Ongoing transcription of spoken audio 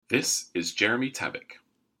This is Jeremy Tabak,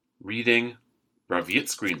 reading Rav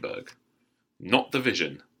Yitz Greenberg, Not the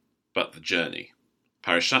Vision, but the Journey,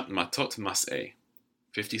 Parashat Matot Mas'eh,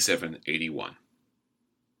 5781.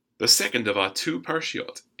 The second of our two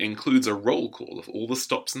parashiot includes a roll call of all the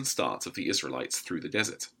stops and starts of the Israelites through the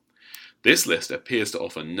desert. This list appears to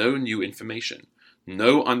offer no new information,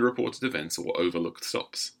 no unreported events or overlooked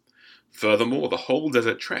stops. Furthermore, the whole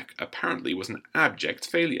desert trek apparently was an abject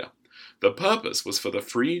failure. The purpose was for the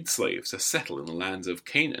freed slaves to settle in the lands of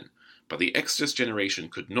Canaan, but the Exodus generation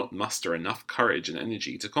could not muster enough courage and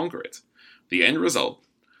energy to conquer it. The end result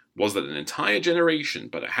was that an entire generation,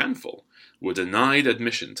 but a handful, were denied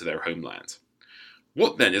admission to their homeland.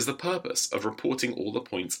 What then is the purpose of reporting all the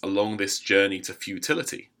points along this journey to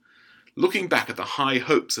futility? Looking back at the high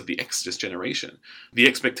hopes of the Exodus generation, the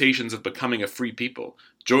expectations of becoming a free people,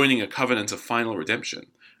 joining a covenant of final redemption,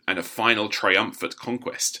 and a final triumphant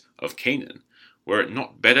conquest of Canaan, were it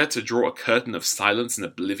not better to draw a curtain of silence and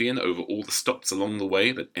oblivion over all the stops along the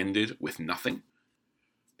way that ended with nothing?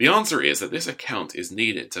 The answer is that this account is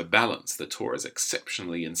needed to balance the Torah's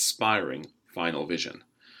exceptionally inspiring final vision.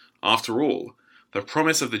 After all, the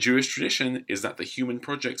promise of the Jewish tradition is that the human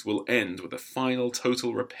project will end with a final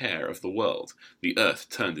total repair of the world, the earth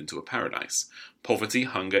turned into a paradise. Poverty,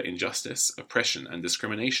 hunger, injustice, oppression, and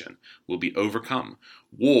discrimination will be overcome.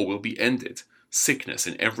 War will be ended. Sickness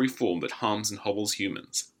in every form that harms and hobbles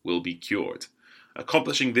humans will be cured.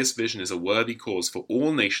 Accomplishing this vision is a worthy cause for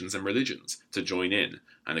all nations and religions to join in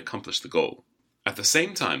and accomplish the goal. At the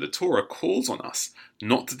same time, the Torah calls on us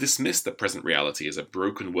not to dismiss the present reality as a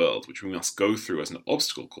broken world which we must go through as an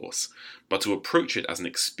obstacle course, but to approach it as an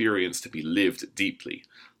experience to be lived deeply.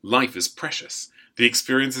 Life is precious. The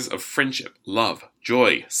experiences of friendship, love,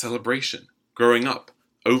 joy, celebration, growing up,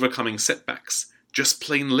 overcoming setbacks, just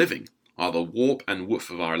plain living, are the warp and woof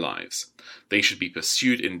of our lives. They should be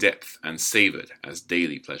pursued in depth and savoured as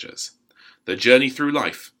daily pleasures. The journey through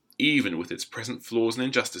life, even with its present flaws and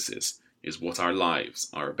injustices, is what our lives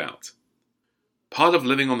are about. Part of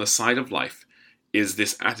living on the side of life is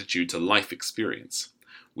this attitude to life experience.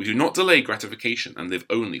 We do not delay gratification and live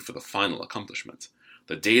only for the final accomplishment.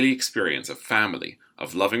 The daily experience of family,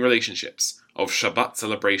 of loving relationships, of Shabbat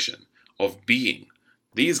celebration, of being,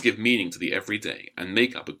 these give meaning to the everyday and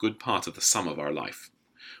make up a good part of the sum of our life.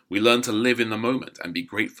 We learn to live in the moment and be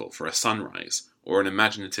grateful for a sunrise, or an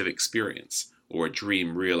imaginative experience, or a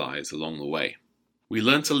dream realized along the way. We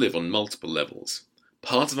learn to live on multiple levels.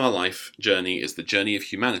 Part of our life journey is the journey of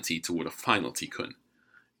humanity toward a final tikkun.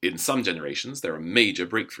 In some generations, there are major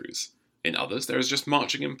breakthroughs. In others, there is just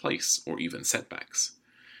marching in place, or even setbacks.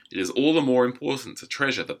 It is all the more important to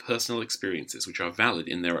treasure the personal experiences which are valid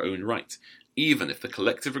in their own right, even if the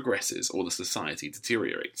collective regresses or the society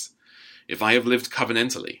deteriorates. If I have lived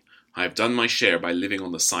covenantally, I have done my share by living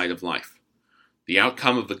on the side of life. The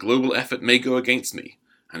outcome of the global effort may go against me,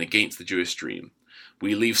 and against the Jewish dream.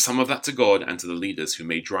 We leave some of that to God and to the leaders who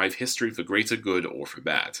may drive history for greater good or for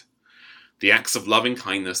bad. The acts of loving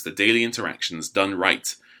kindness, the daily interactions done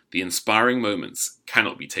right, the inspiring moments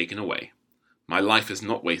cannot be taken away. My life is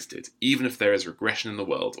not wasted, even if there is regression in the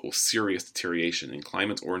world or serious deterioration in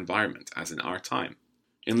climate or environment, as in our time.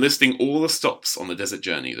 In listing all the stops on the desert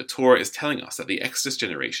journey, the Torah is telling us that the Exodus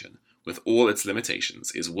generation, with all its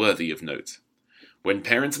limitations, is worthy of note. When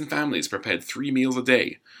parents and families prepared 3 meals a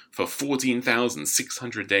day for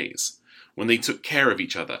 14,600 days, when they took care of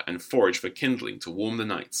each other and foraged for kindling to warm the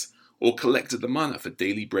nights, or collected the manna for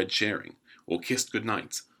daily bread sharing, or kissed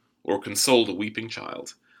goodnight, or consoled a weeping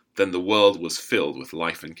child, then the world was filled with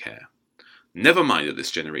life and care. Never mind that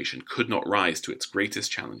this generation could not rise to its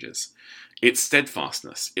greatest challenges. Its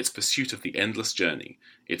steadfastness, its pursuit of the endless journey,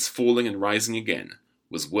 its falling and rising again,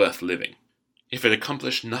 was worth living. If it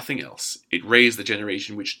accomplished nothing else, it raised the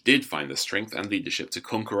generation which did find the strength and leadership to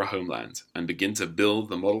conquer a homeland and begin to build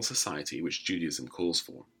the model society which Judaism calls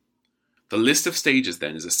for. The list of stages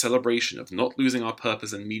then is a celebration of not losing our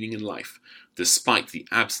purpose and meaning in life, despite the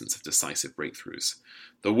absence of decisive breakthroughs.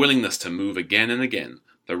 The willingness to move again and again,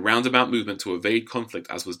 the roundabout movement to evade conflict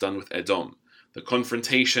as was done with Edom, the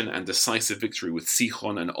confrontation and decisive victory with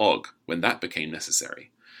Sichon and Og when that became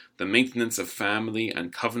necessary. The maintenance of family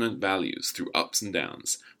and covenant values through ups and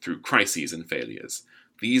downs, through crises and failures.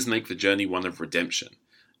 These make the journey one of redemption,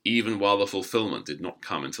 even while the fulfillment did not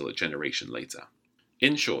come until a generation later.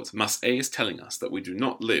 In short, Mas'eh is telling us that we do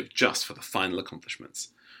not live just for the final accomplishments,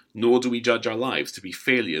 nor do we judge our lives to be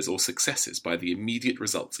failures or successes by the immediate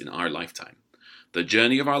results in our lifetime. The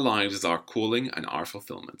journey of our lives is our calling and our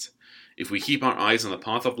fulfillment. If we keep our eyes on the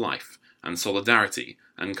path of life and solidarity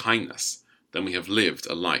and kindness, then we have lived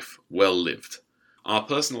a life well lived. Our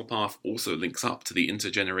personal path also links up to the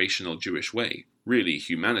intergenerational Jewish way, really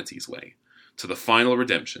humanity's way, to the final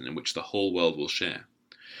redemption in which the whole world will share.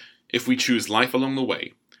 If we choose life along the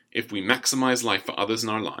way, if we maximize life for others in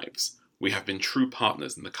our lives, we have been true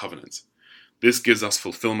partners in the covenant. This gives us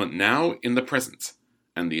fulfillment now in the present,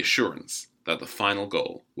 and the assurance that the final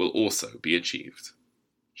goal will also be achieved.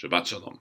 Shabbat Shalom.